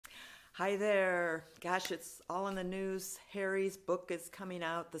Hi there. Gosh, it's all in the news. Harry's book is coming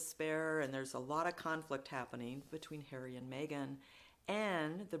out, The Spare, and there's a lot of conflict happening between Harry and Meghan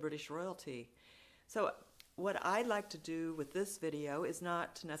and the British royalty. So, what I'd like to do with this video is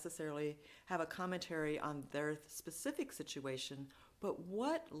not to necessarily have a commentary on their specific situation, but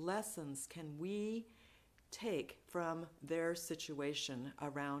what lessons can we take from their situation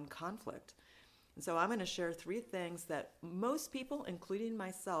around conflict? And so I'm going to share three things that most people, including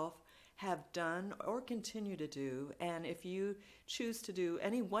myself, have done or continue to do. And if you choose to do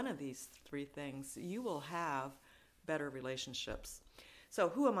any one of these three things, you will have better relationships. So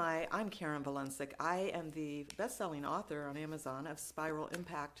who am I? I'm Karen Valencic. I am the best-selling author on Amazon of Spiral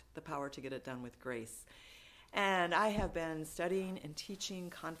Impact, The Power to Get It Done with Grace. And I have been studying and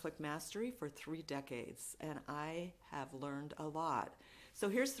teaching conflict mastery for 3 decades, and I have learned a lot. So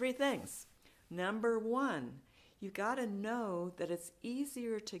here's three things. Number one, you got to know that it's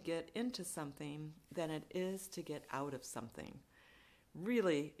easier to get into something than it is to get out of something.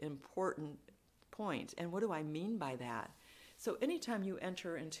 Really important point. And what do I mean by that? So anytime you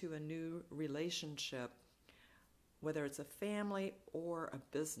enter into a new relationship, whether it's a family or a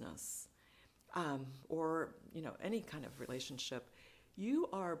business, or any kind of relationship, you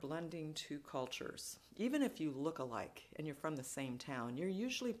are blending two cultures. Even if you look alike and you're from the same town, you're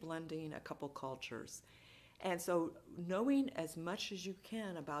usually blending a couple cultures. And so knowing as much as you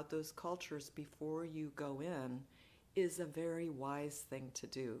can about those cultures before you go in is a very wise thing to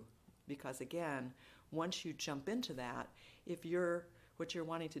do. Because again, once you jump into that, if what you're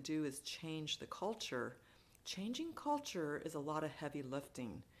wanting to do is change the culture, changing culture is a lot of heavy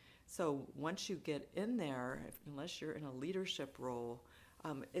lifting. So once you get in there, unless you're in a leadership role,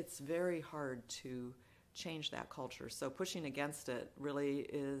 it's very hard to change that culture. So pushing against it really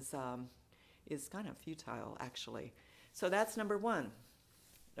is kind of futile, actually. So that's number one.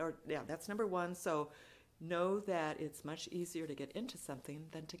 That's number one. So know that it's much easier to get into something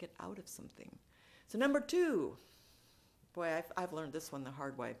than to get out of something. So number two, boy, I've learned this one the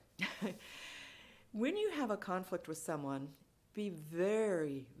hard way. When you have a conflict with someone, be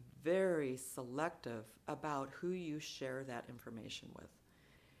very, very selective about who you share that information with.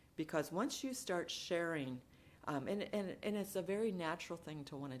 Because once you start sharing, and it's a very natural thing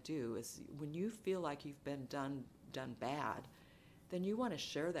to want to do, is when you feel like you've been done bad, then you want to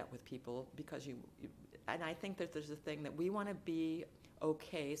share that with people because and I think that there's a thing that we want to be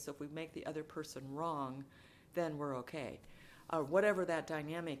okay, so if we make the other person wrong, then we're okay. Whatever that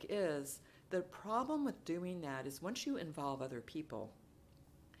dynamic is, the problem with doing that is once you involve other people,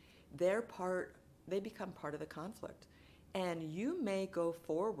 they become part of the conflict. And you may go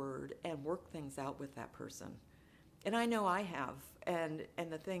forward and work things out with that person. And I know I have. And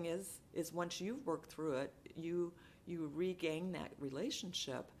the thing is once you've worked through it, you regain that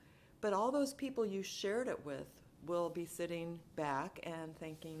relationship. But all those people you shared it with will be sitting back and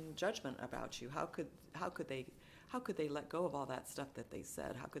thinking judgment about you. How could they let go of all that stuff that they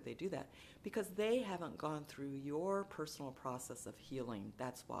said? How could they do that? Because they haven't gone through your personal process of healing.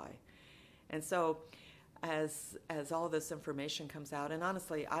 That's why. And so as all this information comes out, and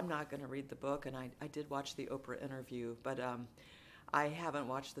honestly, I'm not going to read the book, and I did watch the Oprah interview, but I haven't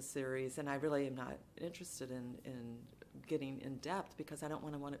watched the series, and I really am not interested in getting in depth because I don't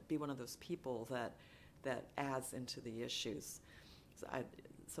want to be one of those people that adds into the issues.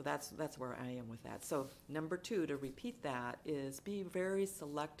 So that's where I am with that. So number two, to repeat that, is be very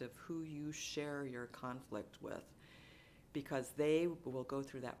selective who you share your conflict with, because they will go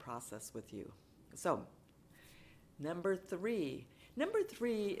through that process with you. So number three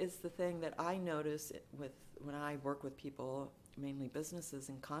is the thing that I notice when I work with people, mainly businesses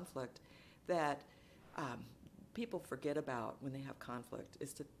in conflict, that people forget about when they have conflict,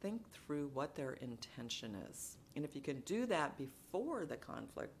 is to think through what their intention is. And if you can do that before the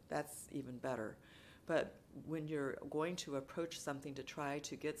conflict, that's even better. But when you're going to approach something to try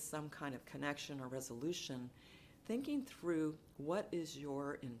to get some kind of connection or resolution, thinking through what is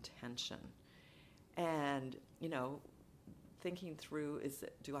your intention. And, thinking through,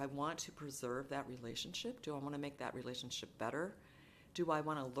 do I want to preserve that relationship? Do I want to make that relationship better? Do I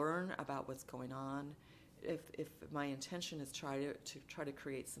want to learn about what's going on? If my intention is to try to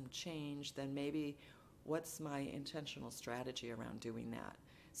create some change, then maybe what's my intentional strategy around doing that?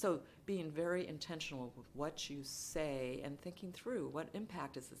 So being very intentional with what you say and thinking through what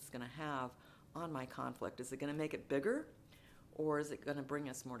impact is this going to have on my conflict. Is it going to make it bigger, or is it going to bring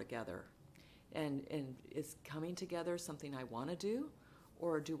us more together? And is coming together something I want to do,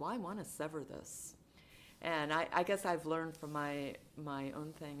 or do I want to sever this? And I guess I've learned from my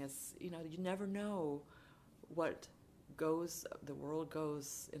own thing is, you never know what the world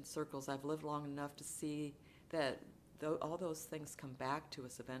goes in circles. I've lived long enough to see that all those things come back to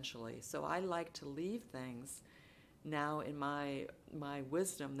us eventually. So I like to leave things now in my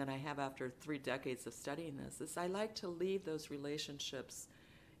wisdom that I have after 3 decades of studying this, is I like to leave those relationships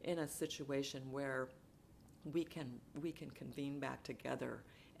in a situation where we can convene back together,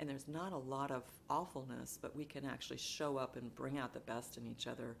 and there's not a lot of awfulness, but we can actually show up and bring out the best in each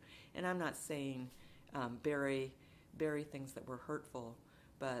other. And I'm not saying bury things that were hurtful,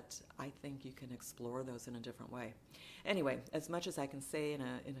 but I think you can explore those in a different way. Anyway, as much as I can say in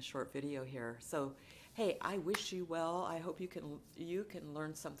a short video here. So, hey, I wish you well. I hope you can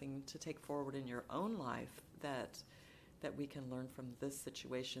learn something to take forward in your own life that we can learn from this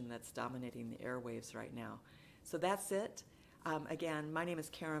situation that's dominating the airwaves right now. So that's it. Again, my name is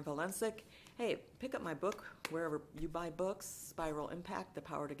Karen Valencic. Hey, pick up my book wherever you buy books, Spiral Impact, The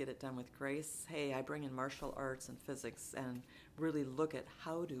Power to Get It Done with Grace. Hey, I bring in martial arts and physics and really look at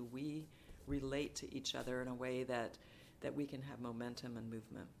how do we relate to each other in a way that we can have momentum and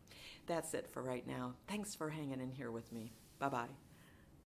movement. That's it for right now. Thanks for hanging in here with me. Bye-bye.